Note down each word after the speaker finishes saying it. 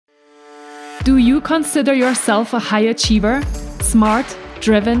Do you consider yourself a high achiever? Smart,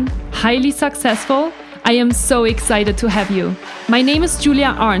 driven, highly successful? I am so excited to have you. My name is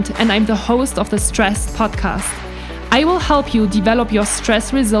Julia Arndt and I'm the host of the Stressed Podcast. I will help you develop your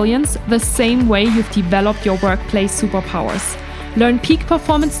stress resilience the same way you've developed your workplace superpowers. Learn peak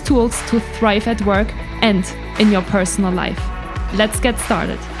performance tools to thrive at work and in your personal life. Let's get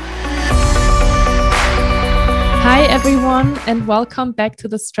started. Hi, everyone, and welcome back to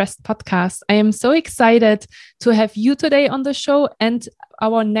the Stressed Podcast. I am so excited to have you today on the show and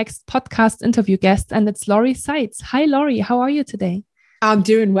our next podcast interview guest, and it's Lori Seitz. Hi, Lori. How are you today? I'm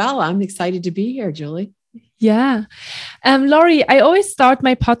doing well. I'm excited to be here, Julie. Yeah. Lori, I always start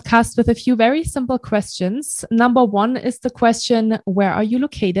my podcast with a few very simple questions. Number one is the question, where are you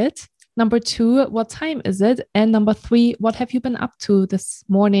located? Number two, what time is it? And number three, what have you been up to this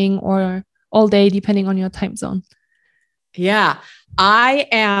morning or all day, depending on your time zone? Yeah, I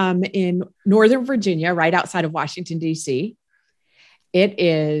am in Northern Virginia, right outside of Washington, D.C. It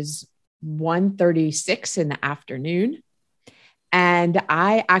is 1:36 in the afternoon. And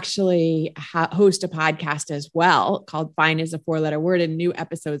I actually host a podcast as well called Fine is a Four-Letter Word, and new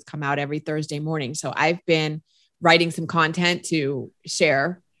episodes come out every Thursday morning. So I've been writing some content to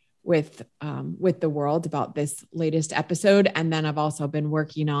share with the world about this latest episode. And then I've also been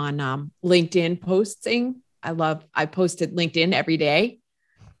working on LinkedIn posting. I posted LinkedIn every day.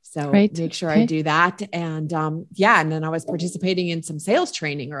 So make sure I do that. And and then I was participating in some sales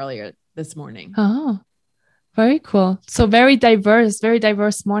training earlier this morning. Oh, very cool. So very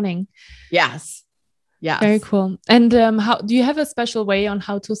diverse morning. Yes. Yes. Very cool. And how do you have a special way on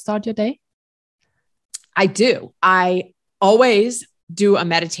how to start your day? I do. I always do a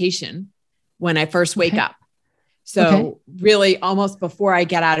meditation when I first wake up. So really almost before I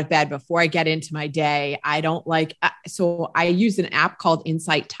get out of bed, before I get into my day, so I use an app called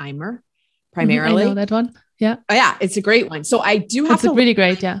Insight Timer primarily. I know that one. Yeah. Oh, yeah. It's a great one. So I do have to really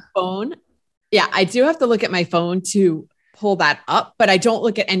great. Yeah. Phone. Yeah. I do have to look at my phone to pull that up, but I don't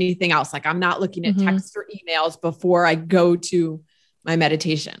look at anything else. Like I'm not looking at texts or emails before I go to my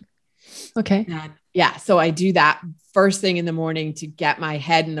meditation. Okay. And so I do that first thing in the morning to get my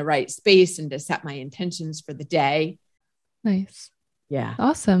head in the right space and to set my intentions for the day. Nice. Yeah.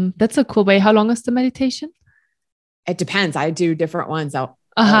 Awesome. That's a cool way. How long is the meditation? It depends. I do different ones. What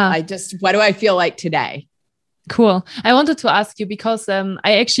do I feel like today? Cool. I wanted to ask you because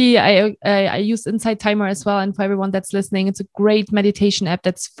I use Insight Timer as well. And for everyone that's listening, it's a great meditation app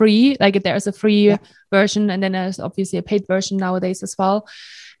that's free. Like there's a free version and then there's obviously a paid version nowadays as well.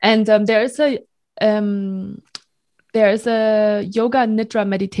 And there is a yoga nidra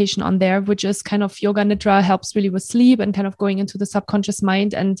meditation on there, which is kind of yoga nidra helps really with sleep and kind of going into the subconscious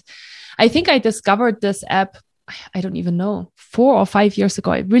mind. And I think I discovered this app, I don't even know, 4 or 5 years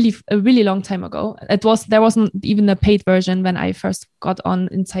ago, a really long time ago. There wasn't even a paid version when I first got on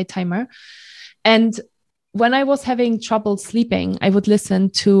Insight Timer. And when I was having trouble sleeping, I would listen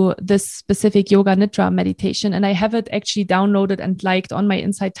to this specific yoga nidra meditation, and I have it actually downloaded and liked on my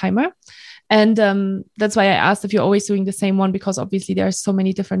Insight Timer. And that's why I asked if you're always doing the same one, because obviously there are so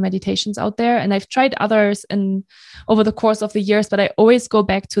many different meditations out there. And I've tried others over the course of the years, but I always go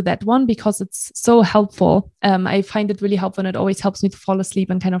back to that one because it's so helpful. I find it really helpful, and it always helps me to fall asleep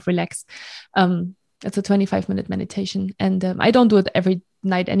and kind of relax. It's a 25-minute meditation, and I don't do it every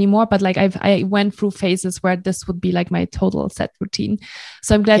night anymore, but like I went through phases where this would be like my total set routine.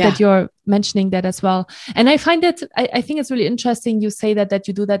 So I'm glad that you're mentioning that as well. And I find it, I think it's really interesting you say that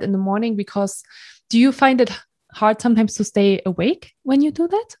you do that in the morning, because do you find it hard sometimes to stay awake when you do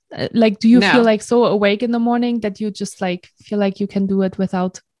that? Like, do you feel like so awake in the morning that you just like feel like you can do it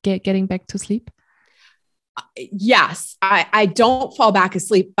without getting back to sleep? Yes, I don't fall back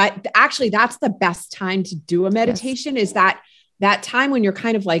asleep, but actually that's the best time to do a meditation is that time when you're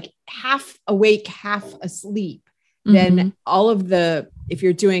kind of like half awake, half asleep. Then especially if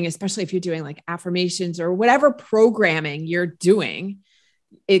you're doing like affirmations or whatever programming you're doing,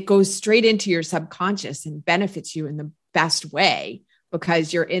 it goes straight into your subconscious and benefits you in the best way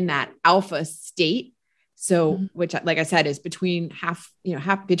because you're in that alpha state. So, which, like I said, is between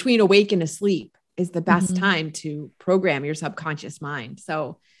between awake and asleep is the best time to program your subconscious mind.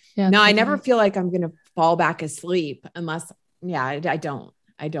 So I never feel like I'm going to fall back asleep unless, I don't.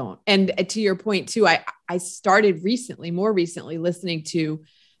 And to your point too, I started more recently listening to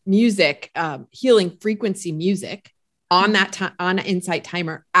music, healing frequency music on that time, on Insight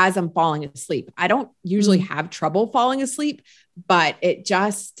Timer as I'm falling asleep. I don't usually have trouble falling asleep, but it's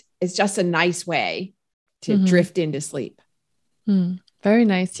just a nice way to drift into sleep. Very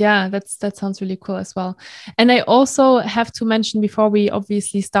nice. Yeah, that sounds really cool as well. And I also have to mention before we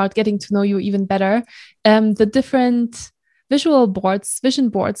obviously start getting to know you even better, the different vision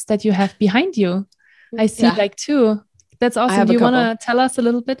boards that you have behind you. I see Yeah, like two. That's I awesome. have Do a you want couple. to tell us a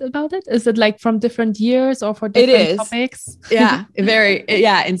little bit about it? Is it like from different years or for It different is. topics? Yeah, very,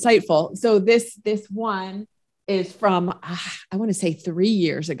 yeah, insightful. So this one is from I want to say 3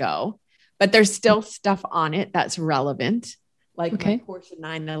 years ago, but there's still stuff on it that's relevant, like my Okay. Porsche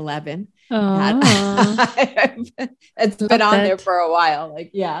 911 that Oh, it's been love on there that. for a while.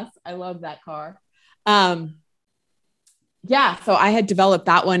 Like, yes, I love that car. Um, yeah, so I had developed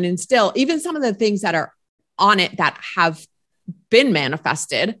that one, and still, even some of the things that are on it that have been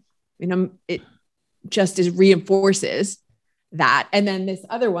manifested, it just is reinforces that. And then this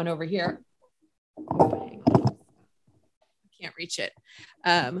other one over here, I can't reach it.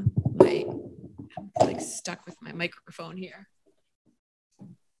 I'm like stuck with my microphone here.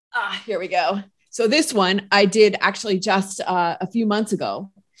 Here we go. So this one I did actually just a few months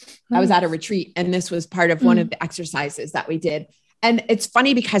ago. I was at a retreat, and this was part of one of the exercises that we did. And it's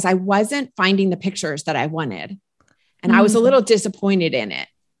funny because I wasn't finding the pictures that I wanted, and I was a little disappointed in it.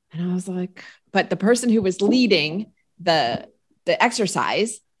 And I was like, but the person who was leading the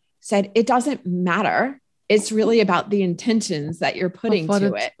exercise said, it doesn't matter. It's really about the intentions that you're putting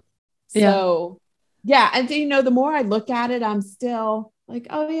to it. Yeah. So yeah. And the more I look at it, I'm still like,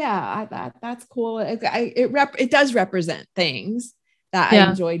 oh yeah, that's cool. It does represent things that I Yeah.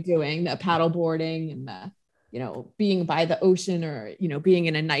 enjoy doing, the paddle boarding and being by the ocean, or, being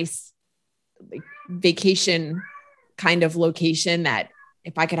in a nice like vacation kind of location, that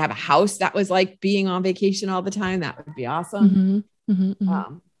if I could have a house that was like being on vacation all the time, that would be awesome.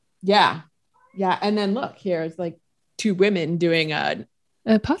 Yeah. Yeah. And then look, here it's like two women doing a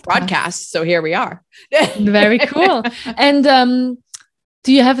Podcast. broadcast. So here we are. Very cool. And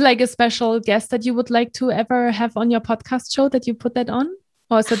do you have like a special guest that you would like to ever have on your podcast show that you put that on?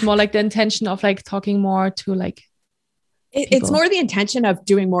 Or is it more like the intention of like talking more to like it's more the intention of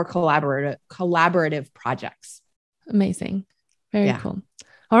doing more collaborative projects. Amazing. Very cool.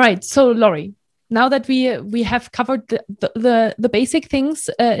 All right. So Laurie, now that we have covered the basic things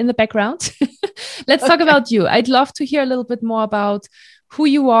in the background, let's talk about you. I'd love to hear a little bit more about who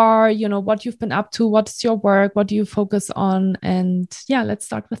you are, what you've been up to, what's your work, what do you focus on? And yeah, let's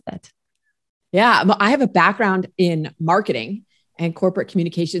start with that. Yeah. I have a background in marketing and corporate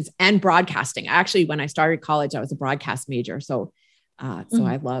communications and broadcasting. Actually, when I started college, I was a broadcast major. So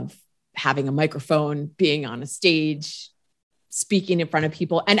I love having a microphone, being on a stage, speaking in front of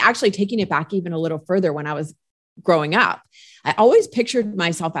people, and actually taking it back even a little further. When I was growing up, I always pictured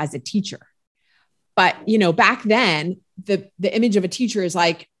myself as a teacher. But, back then, the image of a teacher is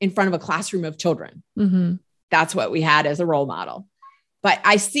like in front of a classroom of children. That's what we had as a role model. But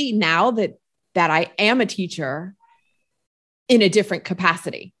I see now that I am a teacher in a different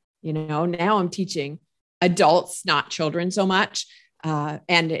capacity. Now I'm teaching adults, not children so much.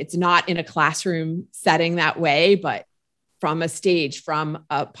 And it's not in a classroom setting that way, but from a stage, from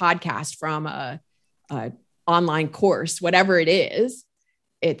a podcast, from a online course, whatever it is,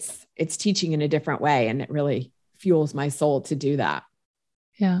 it's teaching in a different way. And it really fuels my soul to do that.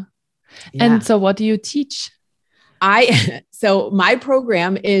 Yeah. And so what do you teach? So my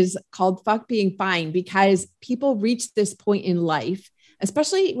program is called Fuck Being Fine, because people reach this point in life,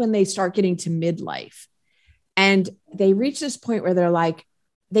 especially when they start getting to midlife, and they reach this point where they're like,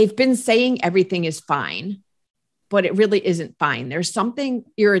 they've been saying everything is fine, but it really isn't fine. There's something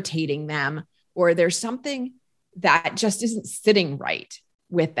irritating them, or there's something that just isn't sitting right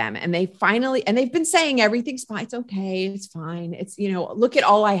with them. And they've been saying everything's fine. It's okay. It's fine. It's, look at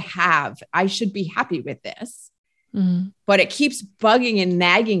all I have. I should be happy with this. But it keeps bugging and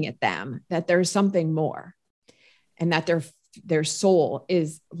nagging at them that there's something more, and that their soul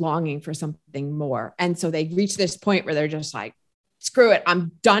is longing for something more. And so they reach this point where they're just like, screw it.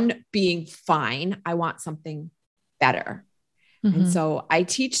 I'm done being fine. I want something better. And so I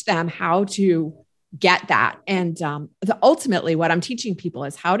teach them how to get that. And ultimately what I'm teaching people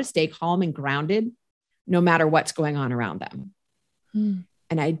is how to stay calm and grounded no matter what's going on around them.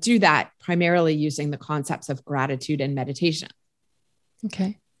 And I do that primarily using the concepts of gratitude and meditation.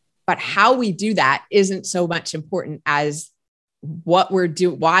 Okay. But how we do that isn't so much important as why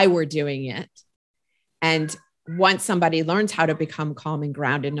we're doing it. And once somebody learns how to become calm and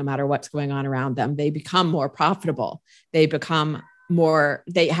grounded, no matter what's going on around them, they become more profitable. They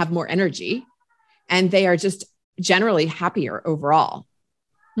have more energy, and they are just generally happier overall.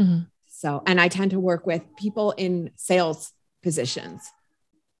 So, and I tend to work with people in sales positions.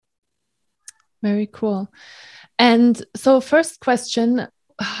 Very cool. And so first question,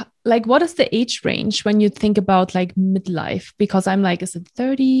 like what is the age range when you think about like midlife? Because I'm like, is it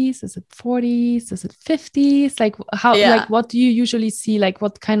 30s? Is it 40s? Is it 50s? Like how, like Yeah. what do you usually see? Like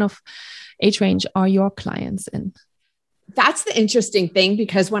what kind of age range are your clients in? That's the interesting thing,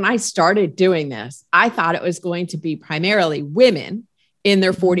 because when I started doing this, I thought it was going to be primarily women in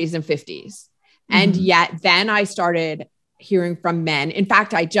their 40s and 50s. And yet then I started hearing from men. In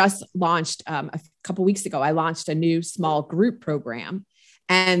fact, I just launched a couple of weeks ago, I launched a new small group program,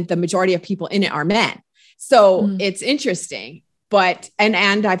 and the majority of people in it are men. So it's interesting, but,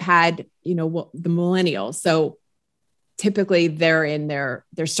 and I've had, you know, the millennials. So typically they're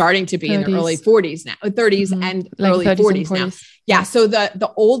starting to be 30s. In their early 40s now, 30s and like early 40s now. Yeah. So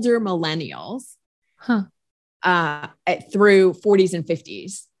the older millennials through 40s and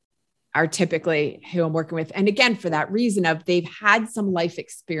 50s are typically who I'm working with. And again, for that reason of they've had some life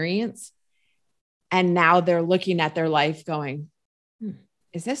experience, and now they're looking at their life going,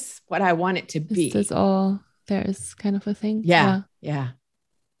 is this what I want it to be? Is this all there is, kind of a thing? Yeah.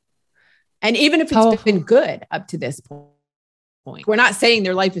 And even if it's been good up to this point, we're not saying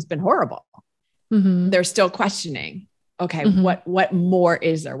their life has been horrible. They're still questioning, okay, what more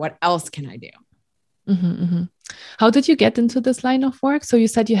is there? What else can I do? How did you get into this line of work? So you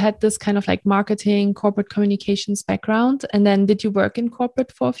said you had this kind of like marketing, corporate communications background. And then did you work in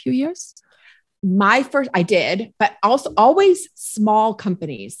corporate for a few years? I did, but also always small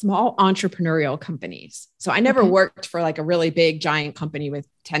companies, small entrepreneurial companies. So I never worked for like a really big giant company with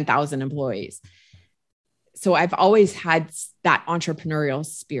 10,000 employees. So I've always had that entrepreneurial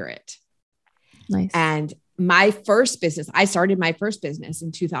spirit. Nice. And my first business, I started my first business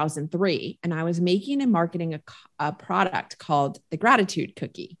in 2003, and I was making and marketing a product called the Gratitude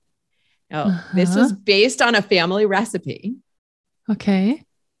Cookie. Now, this was based on a family recipe. Okay.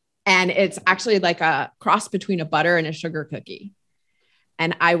 And it's actually like a cross between a butter and a sugar cookie.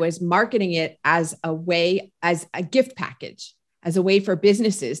 And I was marketing it as a gift package, as a way for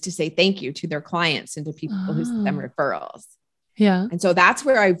businesses to say thank you to their clients and to people who send them referrals. Yeah. And so that's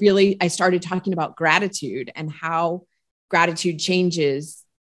where I started talking about gratitude and how gratitude changes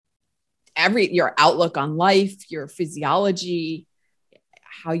your outlook on life, your physiology,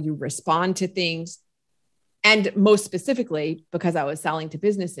 how you respond to things. And most specifically, because I was selling to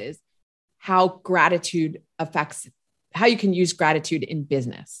businesses, how gratitude affects how you can use gratitude in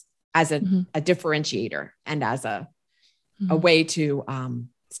business as a differentiator and as a way to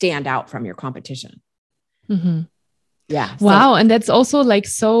stand out from your competition. Yeah. Wow. And that's also like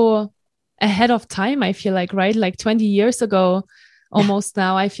so ahead of time, I feel like, right? Like 20 years ago, almost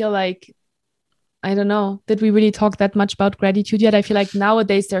now, I feel like, I don't know, did we really talk that much about gratitude yet? I feel like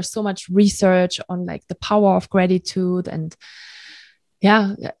nowadays there's so much research on like the power of gratitude. And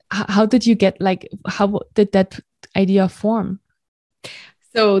how did you get, like, how did that idea form?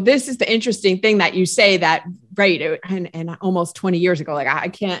 So this is the interesting thing that you say that, right. And almost 20 years ago, like I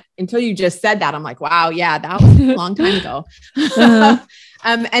can't, until you just said that, I'm like, wow, yeah, that was a long time ago.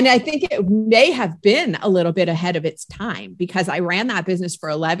 And I think it may have been a little bit ahead of its time, because I ran that business for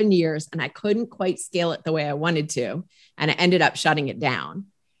 11 years and I couldn't quite scale it the way I wanted to. And I ended up shutting it down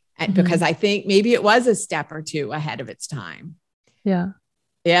because I think maybe it was a step or two ahead of its time. Yeah.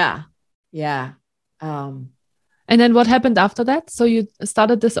 And then what happened after that? So you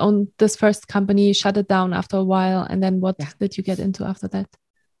started this first company, shut it down after a while. And then what did you get into after that?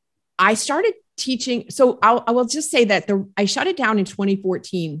 I started teaching. So I will just say that I shut it down in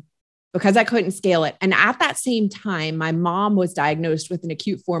 2014 because I couldn't scale it. And at that same time, my mom was diagnosed with an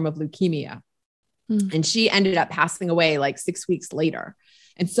acute form of leukemia. And she ended up passing away like 6 weeks later.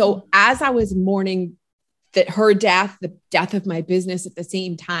 And so as I was mourning her death, the death of my business at the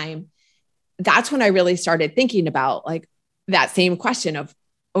same time, that's when I really started thinking about like that same question of,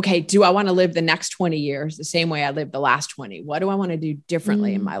 okay, do I want to live the next 20 years the same way I lived the last 20? What do I want to do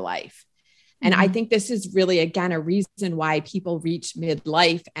differently in my life? And I think this is really, again, a reason why people reach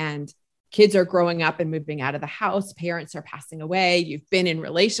midlife and kids are growing up and moving out of the house. Parents are passing away. You've been in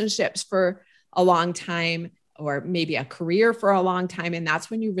relationships for a long time, or maybe a career for a long time. And that's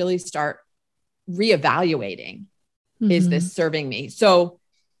when you really start reevaluating, is this serving me? So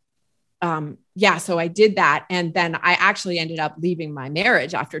so I did that. And then I actually ended up leaving my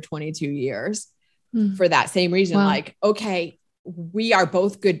marriage after 22 years for that same reason. Wow. Like, okay, we are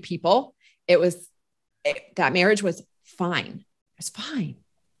both good people. That marriage was fine. It was fine,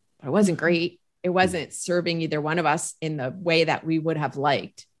 but it wasn't great. It wasn't serving either one of us in the way that we would have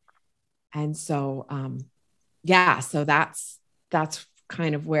liked. And so, so that's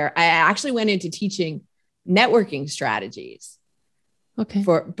kind of where I actually went into teaching networking strategies. Okay.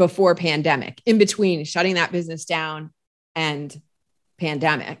 for before pandemic. In between shutting that business down and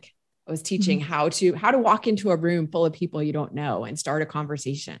pandemic, I was teaching how to walk into a room full of people you don't know and start a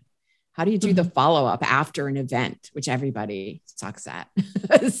conversation. How do you do the follow-up after an event, which everybody sucks at?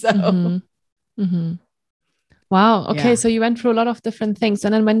 So wow. Okay. So you went through a lot of different things.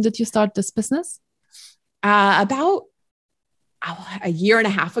 And then when did you start this business? About a year and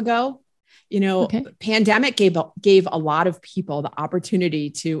a half ago. Pandemic gave a lot of people the opportunity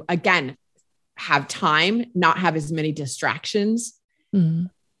to, again, have time, not have as many distractions,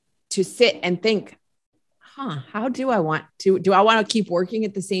 to sit and think, how do I want to keep working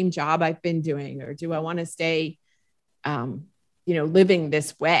at the same job I've been doing? Or do I want to stay, living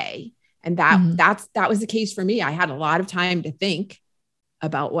this way? And that was the case for me. I had a lot of time to think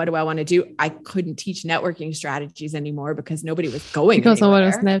about what do I want to do. I couldn't teach networking strategies anymore because nobody was going because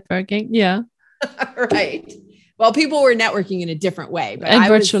anywhere. Because no one was networking. Yeah. Right. Well, people were networking in a different way, but and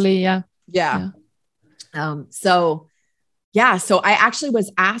virtually. So I actually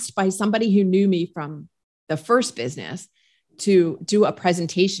was asked by somebody who knew me from the first business to do a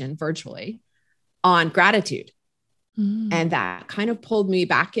presentation virtually on gratitude. And that kind of pulled me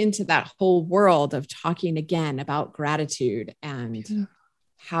back into that whole world of talking again about gratitude and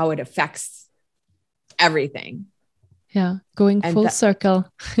how it affects everything. Yeah. Going full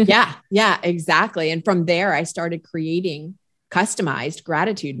circle. Yeah, exactly. And from there, I started creating customized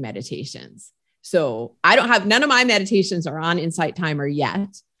gratitude meditations. So none of my meditations are on Insight Timer yet,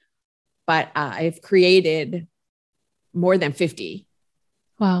 but I've created more than 50.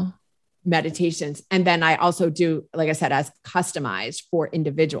 Wow. Meditations. And then I also do, like I said, as customized for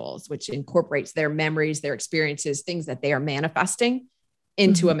individuals, which incorporates their memories, their experiences, things that they are manifesting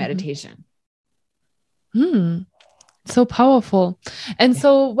into a meditation. So powerful. And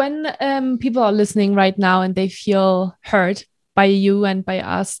so when people are listening right now and they feel heard by you and by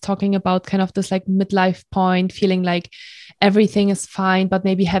us talking about kind of this like midlife point, feeling like everything is fine, but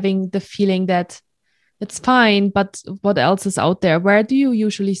maybe having the feeling that it's fine, but what else is out there? Where do you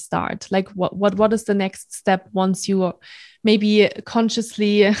usually start? Like what is the next step once you maybe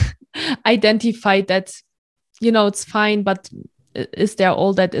consciously identify that, it's fine, but is there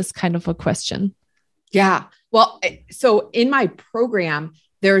all that is kind of a question? Yeah. Well, so in my program,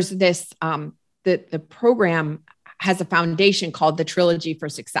 there's this, the program has a foundation called the Trilogy for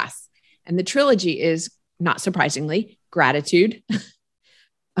Success. And the trilogy is, not surprisingly, gratitude,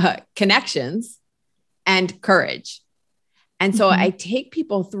 connections, and courage. And so I take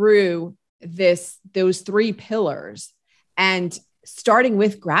people through those three pillars, and starting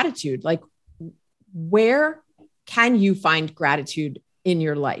with gratitude, like where can you find gratitude in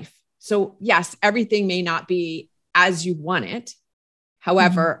your life? So yes, everything may not be as you want it.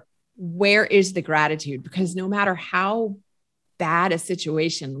 However, where is the gratitude? Because no matter how bad a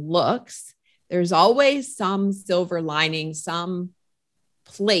situation looks, there's always some silver lining, some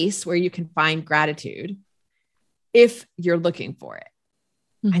place where you can find gratitude if you're looking for it.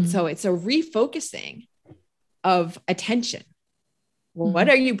 And so it's a refocusing of attention. Well, what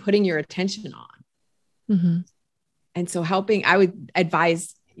are you putting your attention on? And so I would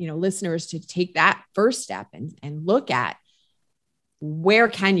advise, listeners to take that first step and look at where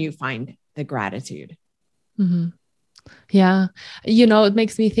can you find the gratitude? Yeah. It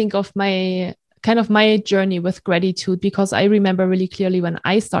makes me think of my journey with gratitude, because I remember really clearly when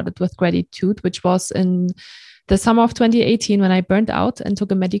I started with gratitude, which was in the summer of 2018, when I burned out and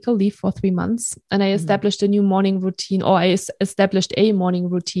took a medical leave for 3 months. And I established a new morning routine, or I established a morning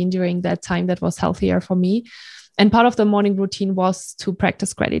routine during that time that was healthier for me. And part of the morning routine was to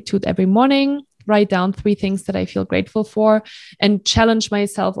practice gratitude every morning, write down 3 things that I feel grateful for, and challenge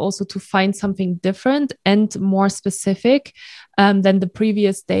myself also to find something different and more specific than the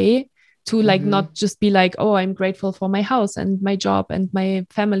previous day, to not just be like, oh, I'm grateful for my house and my job and my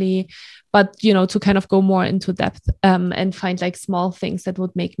family, but, to kind of go more into depth and find like small things that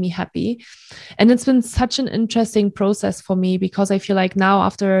would make me happy. And it's been such an interesting process for me, because I feel like now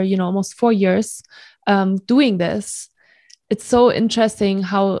after, almost 4 years doing this, it's so interesting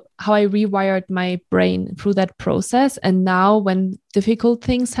how I rewired my brain through that process. And now when difficult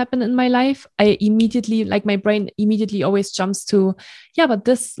things happen in my life, I immediately, my brain immediately always jumps to, but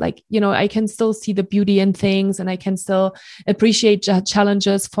this, I can still see the beauty in things, and I can still appreciate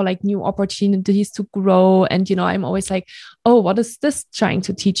challenges for new opportunities to grow. And, I'm always like, oh, what is this trying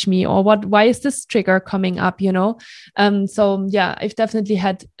to teach me? Or why is this trigger coming up? So yeah, I've definitely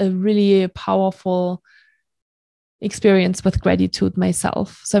had a really powerful experience with gratitude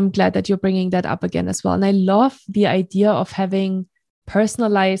myself. So I'm glad that you're bringing that up again as well. And I love the idea of having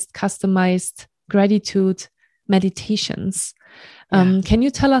personalized, customized gratitude meditations. Can you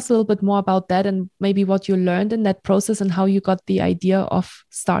tell us a little bit more about that and maybe what you learned in that process and how you got the idea of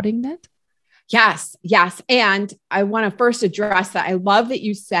starting that? Yes, yes. And I want to first address that. I love that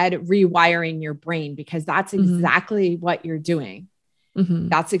you said rewiring your brain, because that's exactly what you're doing.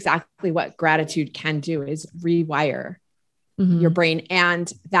 That's exactly what gratitude can do, is rewire your brain,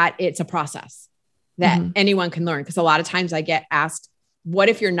 and that it's a process that anyone can learn. Because a lot of times I get asked, what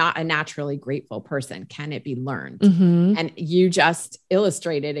if you're not a naturally grateful person? Can it be learned? And you just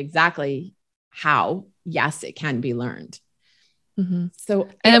illustrated exactly how, yes, it can be learned. So,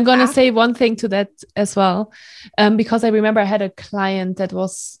 and I'm going to say one thing to that as well, because I remember I had a client that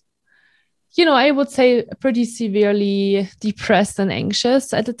was, I would say pretty severely depressed and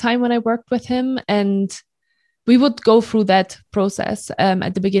anxious at the time when I worked with him. And we would go through that process.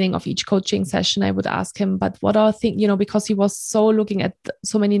 At the beginning of each coaching session, I would ask him, but what are things, because he was so looking at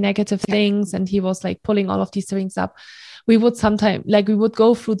so many negative things and he was like pulling all of these things up. We would sometimes we would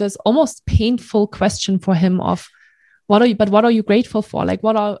go through this almost painful question for him of, what are you grateful for? Like,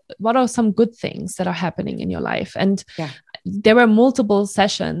 what are some good things that are happening in your life? And there were multiple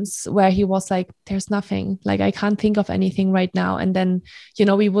sessions where he was like, there's nothing, like, I can't think of anything right now. And then,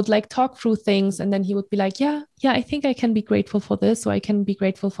 we would like talk through things, and then he would be like, yeah, I think I can be grateful for this, or I can be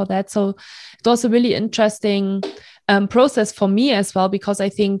grateful for that. So it was a really interesting process for me as well, because I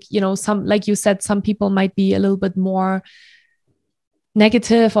think, some, like you said, some people might be a little bit more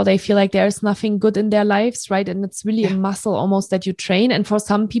negative, or they feel like there's nothing good in their lives, right? And it's really a muscle almost that you train. And for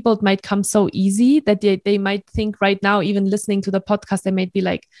some people it might come so easy that they might think right now, even listening to the podcast, they might be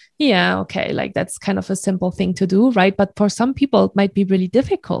like, yeah, okay, like that's kind of a simple thing to do, right? But for some people it might be really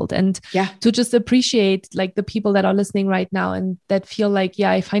difficult. And to just appreciate like the people that are listening right now and that feel like,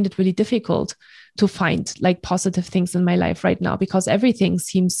 I find it really difficult to find like positive things in my life right now, because everything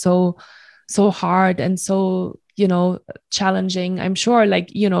seems so hard and so challenging. I'm sure, like,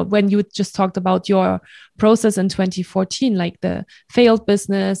 when you just talked about your process in 2014, like the failed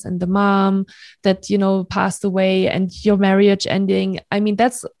business and the mom that, passed away and your marriage ending. I mean,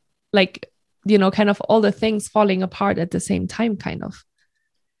 that's like, kind of all the things falling apart at the same time, kind of.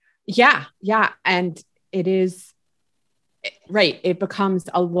 Yeah. Yeah. And it is right. It becomes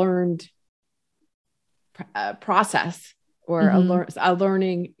a learned process, or a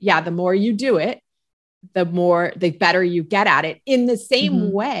learning. Yeah. The more you do it, the better you get at it. In the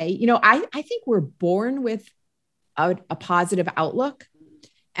same way, I think we're born with a positive outlook,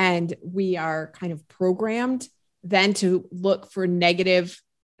 and we are kind of programmed then to look for negative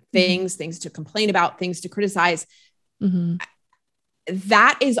things to complain about, things to criticize.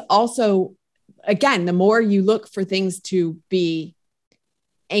 That is also, again, the more you look for things to be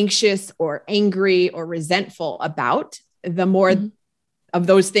anxious or angry or resentful about, the more of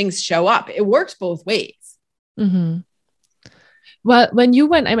those things show up. It works both ways. Well, when you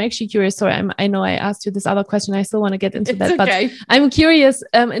went, I'm actually curious. Sorry, I know I asked you this other question. I still want to get into that, okay. But I'm curious.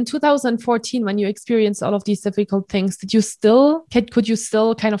 In 2014, when you experienced all of these difficult things, could you still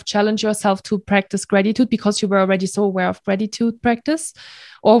kind of challenge yourself to practice gratitude because you were already so aware of gratitude practice,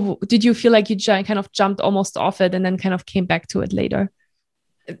 or did you feel like you kind of jumped almost off it and then kind of came back to it later?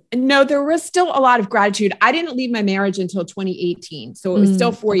 No, there was still a lot of gratitude. I didn't leave my marriage until 2018. So it was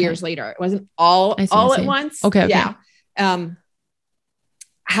still 4 years later. It wasn't all at once. Okay. Yeah.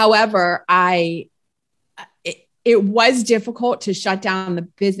 However, it was difficult to shut down the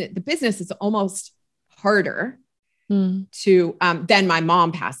business. The business is almost harder to, than my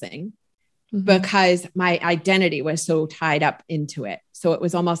mom passing, because my identity was so tied up into it. So it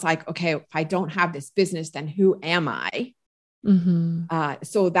was almost like, okay, if I don't have this business, then who am I?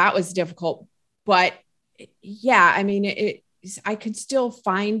 So that was difficult, but yeah, I mean, I could still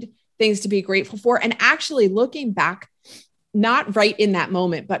find things to be grateful for. And actually looking back, not right in that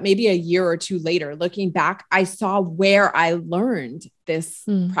moment, but maybe a year or two later, looking back, I saw where I learned this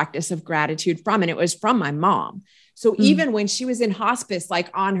practice of gratitude from, and it was from my mom. So even when she was in hospice,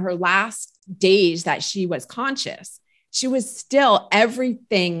 like on her last days that she was conscious, she was still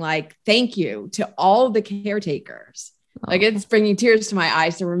everything like, thank you to all the caretakers. Like, it's bringing tears to my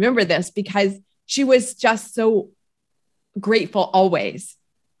eyes to remember this, because she was just so grateful always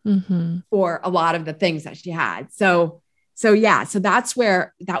for a lot of the things that she had. So yeah, so that's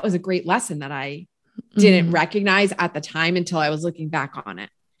where that was a great lesson that I didn't recognize at the time until I was looking back on it.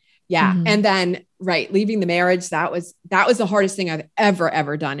 Yeah. And then, right, leaving the marriage, that was the hardest thing I've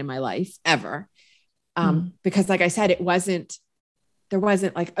ever done in my life, ever. Because like I said, there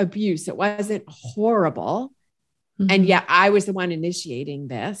wasn't like abuse. It wasn't horrible. And yet I was the one initiating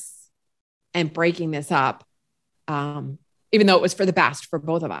this and breaking this up, even though it was for the best for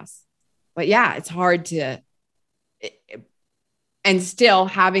both of us. But yeah, it's hard to, and still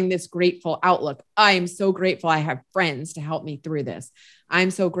having this grateful outlook. I am so grateful I have friends to help me through this. I'm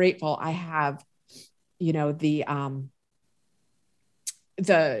so grateful I have, the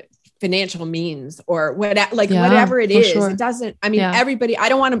financial means or whatever it is. Sure. It doesn't, everybody, I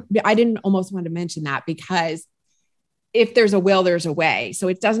didn't almost want to mention that, because if there's a will, there's a way. So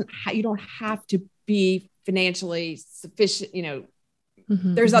it doesn't, you don't have to be financially sufficient.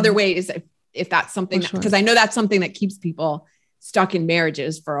 There's other ways if that's something, because I know that's something that keeps people stuck in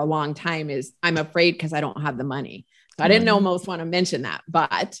marriages for a long time, is I'm afraid because I don't have the money. So I didn't almost want to mention that,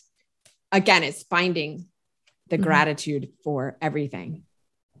 but again, it's finding the gratitude for everything.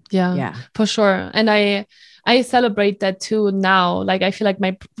 Yeah, for sure. And I celebrate that too now. Like, I feel like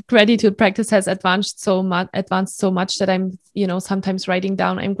my gratitude practice has advanced so much that I'm, sometimes writing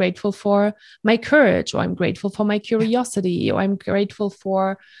down, I'm grateful for my courage, or I'm grateful for my curiosity, or I'm grateful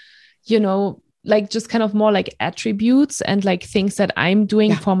for, like just kind of more like attributes and like things that I'm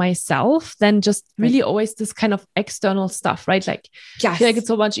doing for myself than just really always this kind of external stuff, right? Like, I feel like it's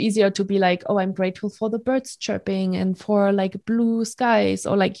so much easier to be like, oh, I'm grateful for the birds chirping and for like blue skies,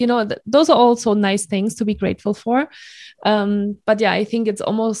 or like, those are also nice things to be grateful for. But yeah, I think it's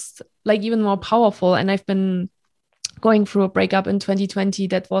almost like even more powerful. And I've been going through a breakup in 2020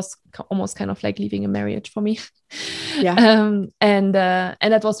 that was almost kind of like leaving a marriage for me. And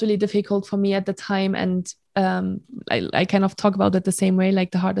that was really difficult for me at the time. And I kind of talk about it the same way, like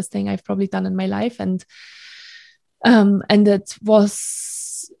the hardest thing I've probably done in my life. And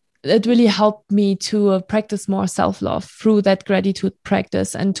it really helped me to practice more self-love through that gratitude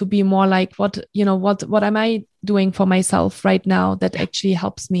practice, and to be more like, what am I doing for myself right now that actually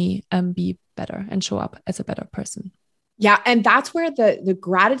helps me be better and show up as a better person. Yeah. And that's where the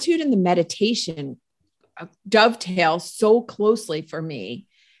gratitude and the meditation dovetail so closely for me,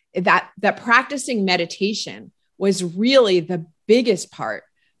 that practicing meditation was really the biggest part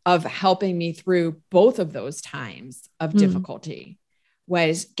of helping me through both of those times of difficulty,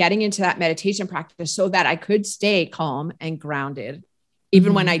 was getting into that meditation practice so that I could stay calm and grounded,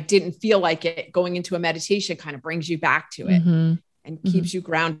 even when I didn't feel like it. Going into a meditation kind of brings you back to it and keeps you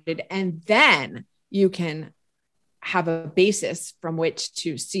grounded. And then you can have a basis from which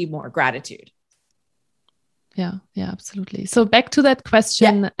to see more gratitude. Yeah, absolutely. So back to that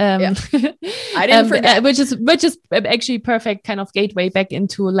question, I didn't forget, which is actually perfect kind of gateway back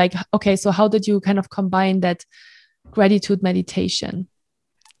into like, okay, so how did you kind of combine that gratitude meditation?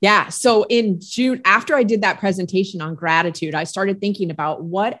 Yeah. So in June, after I did that presentation on gratitude, I started thinking about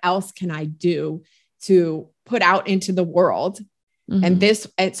what else can I do to put out into the world. And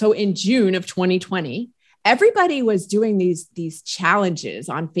so in June of 2020, everybody was doing these challenges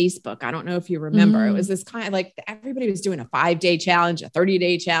on Facebook. I don't know if you remember, it was this kind of like, everybody was doing a 5-day challenge, a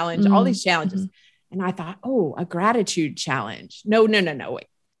 30-day challenge, all these challenges. And I thought, oh, a gratitude challenge. No, wait.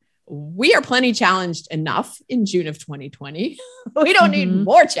 We are plenty challenged enough in June of 2020. We don't need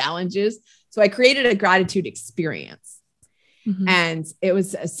more challenges. So I created a gratitude experience. And it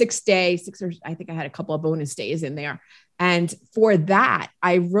was a 6-day, I think I had a couple of bonus days in there. And for that,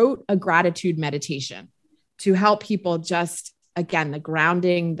 I wrote a gratitude meditation to help people just, again, the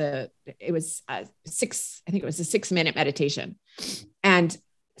grounding, it was a 6-minute meditation. And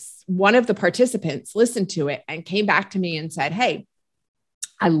one of the participants listened to it and came back to me and said, hey,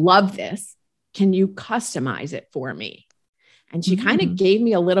 I love this. Can you customize it for me? And she kind of gave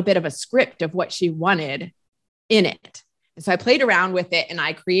me a little bit of a script of what she wanted in it. And so I played around with it and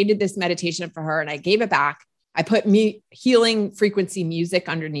I created this meditation for her and I gave it back. I put healing frequency music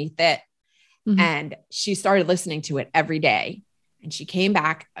underneath it. And she started listening to it every day. And she came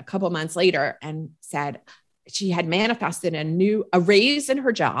back a couple of months later and said she had manifested a raise in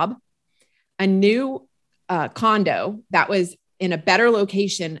her job, a new condo that was in a better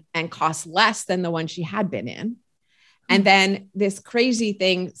location and cost less than the one she had been in. And then this crazy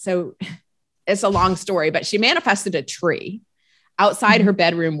thing. So it's a long story, but she manifested a tree outside her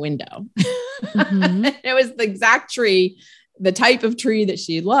bedroom window. It was the exact tree, the type of tree that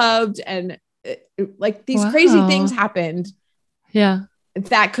she loved. And like these crazy things happened. Yeah.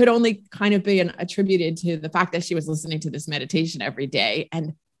 That could only kind of be attributed to the fact that she was listening to this meditation every day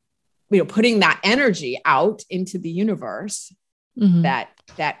and, putting that energy out into the universe, that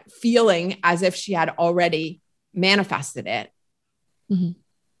feeling as if she had already manifested it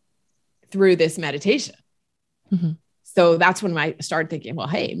through this meditation. So that's when I started thinking, well,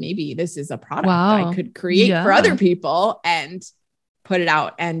 hey, maybe this is a product I could create for other people and put it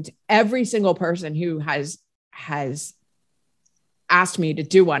out. And every single person who has asked me to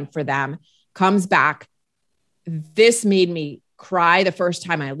do one for them comes back. This made me cry the first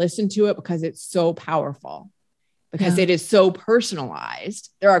time I listened to it because it's so powerful. because it is so personalized.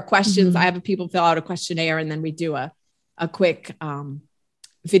 There are questions. I have people fill out a questionnaire, and then we do a quick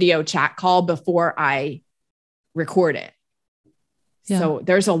video chat call before I record it. Yeah. So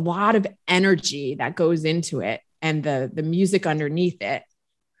there's a lot of energy that goes into it, and the music underneath it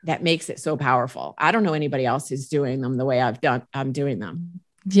that makes it so powerful. I don't know anybody else who's doing them the way I'm doing them.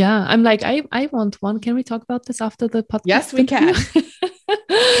 Yeah. I'm like, I want one. Can we talk about this after the podcast? Yes, we can.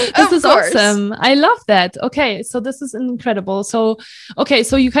 This is awesome. I love that. Okay. So this is incredible. So, okay.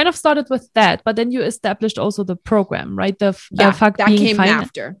 So you kind of started with that, but then you established also the program, right? The that came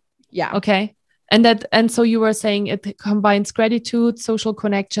after. Yeah. Okay. And so you were saying it combines gratitude, social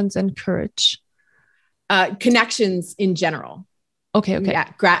connections, and courage. Connections in general. Okay. Yeah.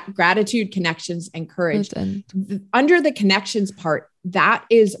 Gratitude, connections, and courage. Under the connections part,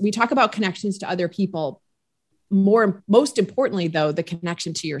 we talk about connections to other people. Most importantly, though, the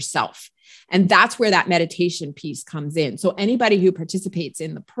connection to yourself. And that's where that meditation piece comes in. So anybody who participates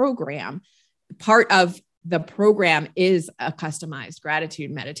in the program, part of the program is a customized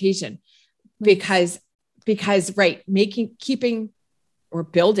gratitude meditation, because right, keeping or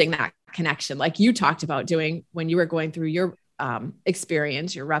building that connection, like you talked about doing when you were going through your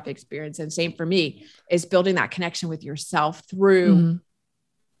experience, your rough experience. And same for me, is building that connection with yourself through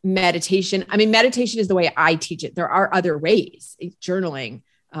meditation. I mean, meditation is the way I teach it. There are other ways, journaling,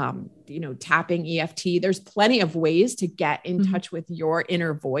 tapping, EFT. There's plenty of ways to get in touch with your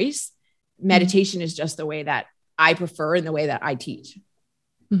inner voice. Meditation is just the way that I prefer and the way that I teach.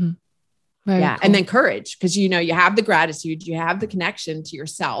 Very cool. And then courage, because, you have the gratitude, you have the connection to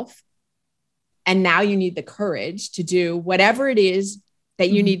yourself. And now you need the courage to do whatever it is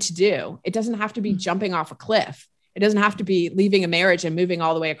that you need to do. It doesn't have to be jumping off a cliff. It doesn't have to be leaving a marriage and moving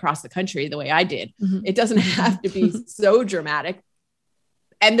all the way across the country the way I did. It doesn't have to be so dramatic.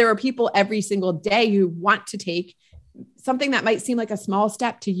 And there are people every single day who want to take something that might seem like a small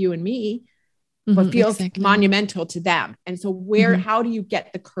step to you and me, but feels monumental to them. And so how do you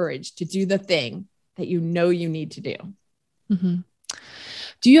get the courage to do the thing that you need to do?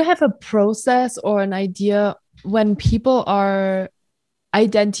 Do you have a process or an idea when people are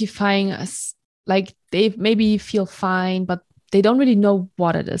identifying as, like, they maybe feel fine, but they don't really know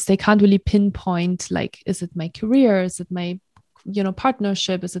what it is? They can't really pinpoint, like, is it my career? Is it my,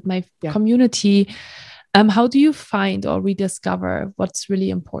 partnership? Is it my community? How do you find or rediscover what's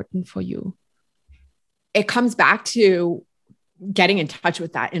really important for you? It comes back to getting in touch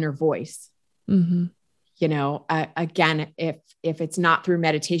with that inner voice. Again, if it's not through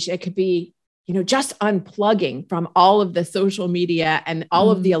meditation, it could be, just unplugging from all of the social media and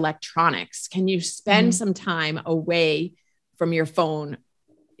all of the electronics. Can you spend some time away from your phone,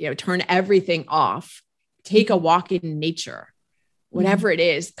 turn everything off, take a walk in nature, whatever it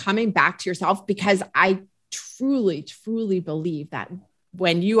is, coming back to yourself? Because I truly, truly believe that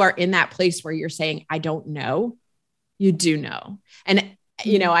when you are in that place where you're saying, I don't know, you do know. And,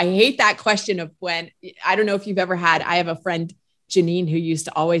 I hate that question of when, I don't know if you've ever I have a friend, Janine, who used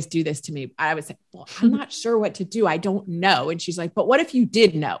to always do this to me. I would say, well, I'm not sure what to do. I don't know. And she's like, but what if you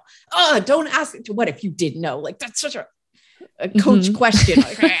did know? Oh, don't ask it to what if you did know? Like, that's such a coach question.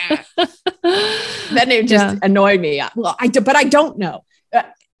 Like, then it just annoyed me. Well, but I don't know.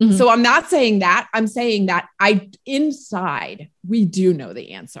 So I'm not saying that. I'm saying that inside, we do know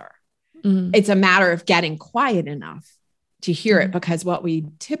the answer. It's a matter of getting quiet enough to hear it, because what we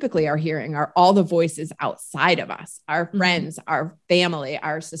typically are hearing are all the voices outside of us, our friends, our family,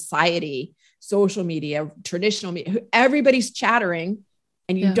 our society, social media, traditional media, everybody's chattering,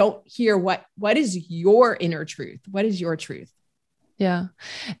 and you don't hear what is your inner truth? What is your truth? Yeah.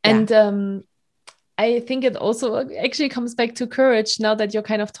 And, I think it also actually comes back to courage now that you're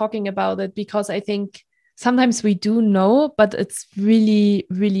kind of talking about it, because I think sometimes we do know, but it's really,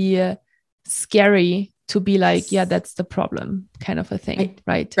 really scary to be like, that's the problem, kind of a thing.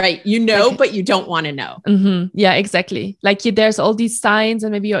 Right. But you don't want to know. Yeah, exactly. Like there's all these signs,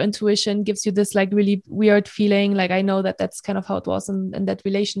 and maybe your intuition gives you this like really weird feeling. Like, I know that that's kind of how it was in that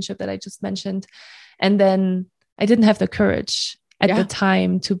relationship that I just mentioned. And then I didn't have the courage at the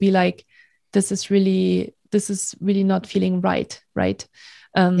time to be like, this is really not feeling right.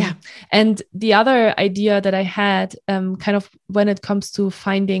 And the other idea that I had, kind of when it comes to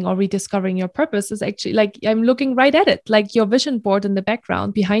finding or rediscovering your purpose, is actually like, I'm looking right at it, like your vision board in the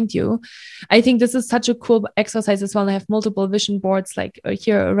background behind you. I think this is such a cool exercise as well. And I have multiple vision boards like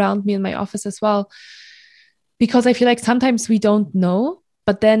here around me in my office as well, because I feel like sometimes we don't know,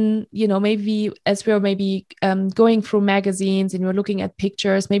 But then, maybe as we're maybe going through magazines and we're looking at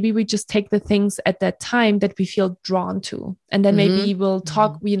pictures, maybe we just take the things at that time that we feel drawn to. And then maybe we'll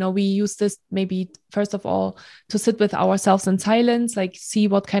talk, we use this maybe first of all to sit with ourselves in silence, like see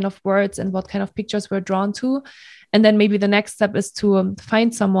what kind of words and what kind of pictures we're drawn to. And then maybe the next step is to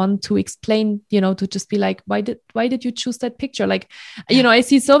find someone to explain, to just be like, why did you choose that picture? Like, I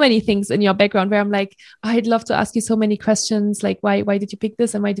see so many things in your background where I'm like, I'd love to ask you so many questions. Like, why did you pick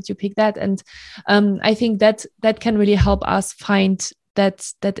this? And why did you pick that? And I think that can really help us find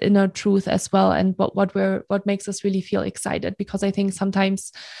that inner truth as well. And what makes us really feel excited, because I think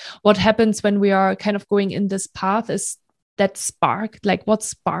sometimes what happens when we are kind of going in this path is that spark, like what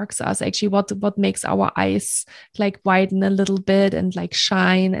sparks us actually, what makes our eyes like widen a little bit and like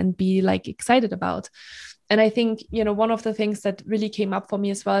shine and be like excited about. And I think, one of the things that really came up for me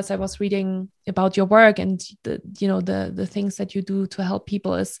as well as I was reading about your work and the things that you do to help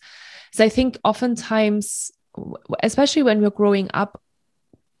people is I think oftentimes, especially when we're growing up,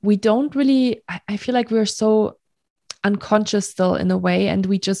 we don't really, I feel like we're so unconscious still in a way, and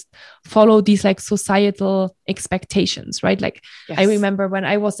we just follow these like societal expectations, right? Like, yes. I remember when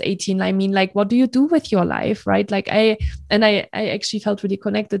I was 18, I mean, like, what do you do with your life, right? Like I actually felt really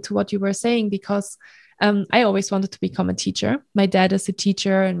connected to what you were saying, because I always wanted to become a teacher. My dad is a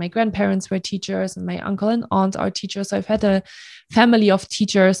teacher and my grandparents were teachers and my uncle and aunt are teachers. So I've had a family of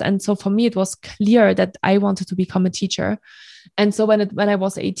teachers. And so for me, it was clear that I wanted to become a teacher. And so when I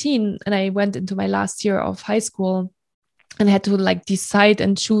was 18 and I went into my last year of high school, and I had to like decide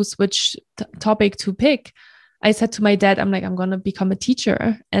and choose which topic to pick, I said to my dad, I'm like, I'm going to become a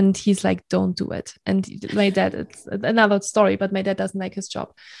teacher. And he's like, don't do it. And my dad, it's another story, but my dad doesn't like his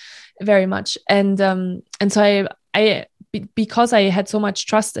job very much. And so I because I had so much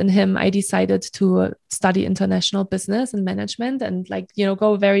trust in him, I decided to study international business and management and like,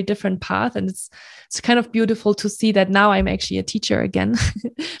 go a very different path. And it's kind of beautiful to see that now I'm actually a teacher again,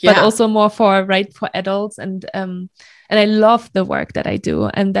 but also more for adults. And I love the work that I do.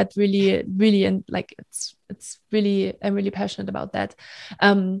 And that really, really, and like, it's really, I'm really passionate about that.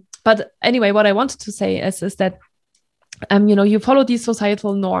 But anyway, what I wanted to say is that you follow these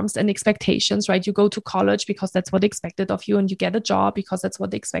societal norms and expectations, right? You go to college because that's what expected of you, and you get a job because that's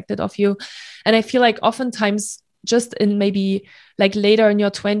what expected of you. And I feel like oftentimes just in maybe like later in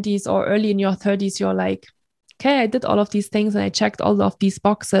your 20s or early in your 30s, you're like, okay, I did all of these things and I checked all of these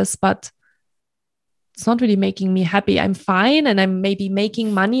boxes, but it's not really making me happy. I'm fine and I'm maybe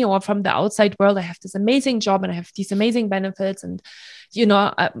making money, or from the outside world, I have this amazing job and I have these amazing benefits. And,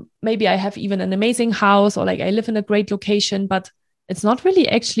 maybe I have even an amazing house, or like I live in a great location, but it's not really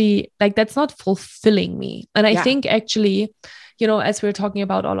actually like, that's not fulfilling me. And I think actually, as we're talking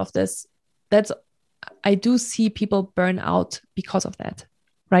about all of this, I do see people burn out because of that,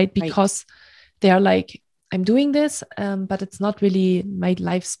 right? Because they're like, I'm doing this, but it's not really my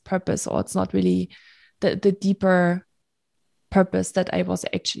life's purpose, or it's not really the deeper purpose that I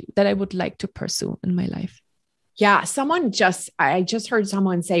would like to pursue in my life. Yeah. I just heard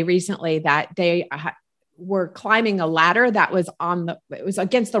someone say recently that they were climbing a ladder that was it was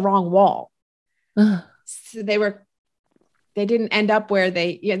against the wrong wall. So they didn't end up where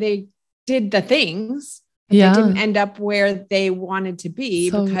they did the things. They didn't end up where they wanted to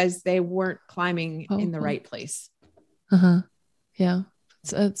be because they weren't climbing in the right place. Yeah.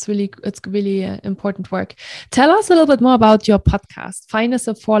 It's really important work. Tell us a little bit more about your podcast. Fine is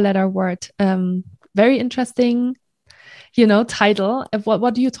a 4-letter word. Very interesting, title.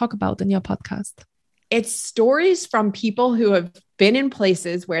 What do you talk about in your podcast? It's stories from people who have been in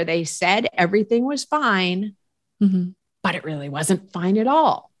places where they said everything was fine, but it really wasn't fine at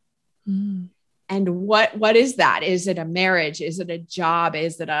all. Mm. And what is that? Is it a marriage? Is it a job?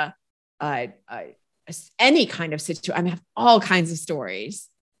 Is it any kind of situation? I have all kinds of stories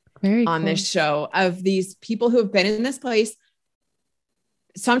on this show of these people who have been in this place,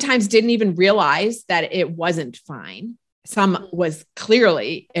 sometimes didn't even realize that it wasn't fine. Some was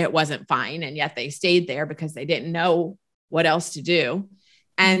clearly it wasn't fine, and yet they stayed there because they didn't know what else to do.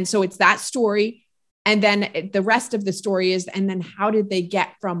 And so it's that story. And then the rest of the story is, and then how did they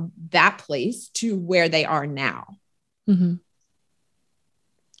get from that place to where they are now? Mm-hmm.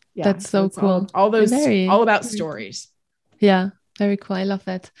 Yeah, that's so cool. All about stories. Yeah. Very cool. I love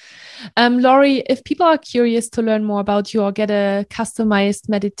that. Laurie, if people are curious to learn more about you or get a customized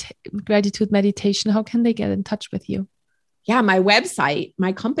gratitude meditation, how can they get in touch with you? Yeah,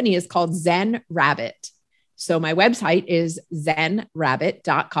 my company is called Zen Rabbit. So my website is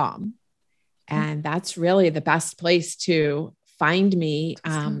zenrabbit.com. And that's really the best place to find me.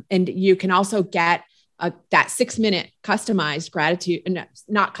 And you can also get that 6-minute customized gratitude,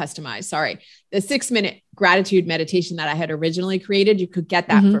 not customized, sorry, the 6-minute gratitude meditation that I had originally created, you could get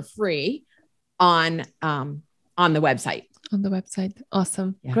that for free on the website. On the website.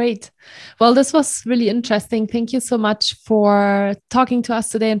 Awesome. Yeah. Great. Well, this was really interesting. Thank you so much for talking to us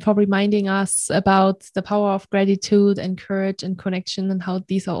today and for reminding us about the power of gratitude and courage and connection and how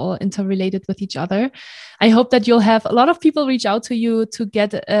these are all interrelated with each other. I hope that you'll have a lot of people reach out to you to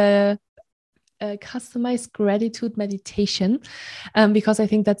get a customized gratitude meditation, because I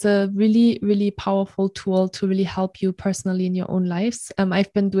think that's a really, really powerful tool to really help you personally in your own lives.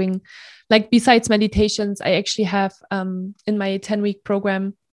 I've been doing, like, besides meditations, I actually have in my 10-week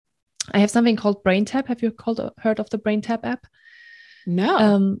program, I have something called BrainTap. Have you heard of the BrainTap app?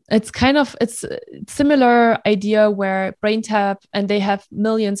 No. It's similar idea where BrainTap, and they have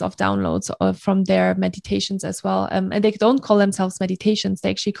millions of downloads from their meditations as well. And they don't call themselves meditations. They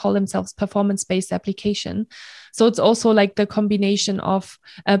actually call themselves performance-based application. So it's also like the combination of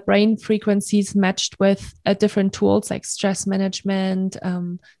brain frequencies matched with different tools like stress management,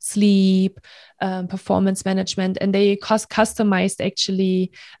 sleep, performance management, and they customized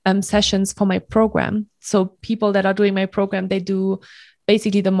actually sessions for my program. So people that are doing my program, they do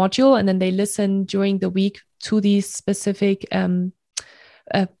basically the module, and then they listen during the week to these specific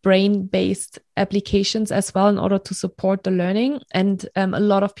brain-based applications as well in order to support the learning. And a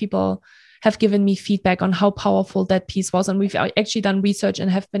lot of people have given me feedback on how powerful that piece was. And we've actually done research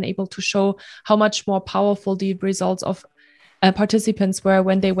and have been able to show how much more powerful the results of participants were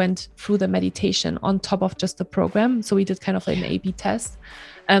when they went through the meditation on top of just the program. So we did kind of like an A/B test.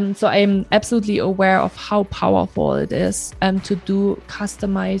 So I'm absolutely aware of how powerful it is to do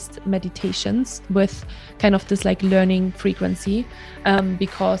customized meditations with kind of this like learning frequency,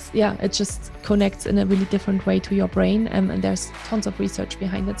 because it just connects in a really different way to your brain, and there's tons of research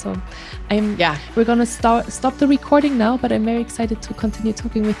behind it. So we're gonna stop the recording now, but I'm very excited to continue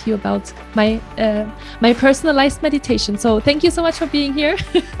talking with you about my personalized meditation. So thank you so much for being here.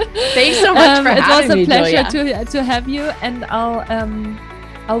 Thanks so much for having me. It was a pleasure to have you, and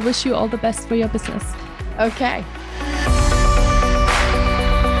I'll wish you all the best for your business. Okay.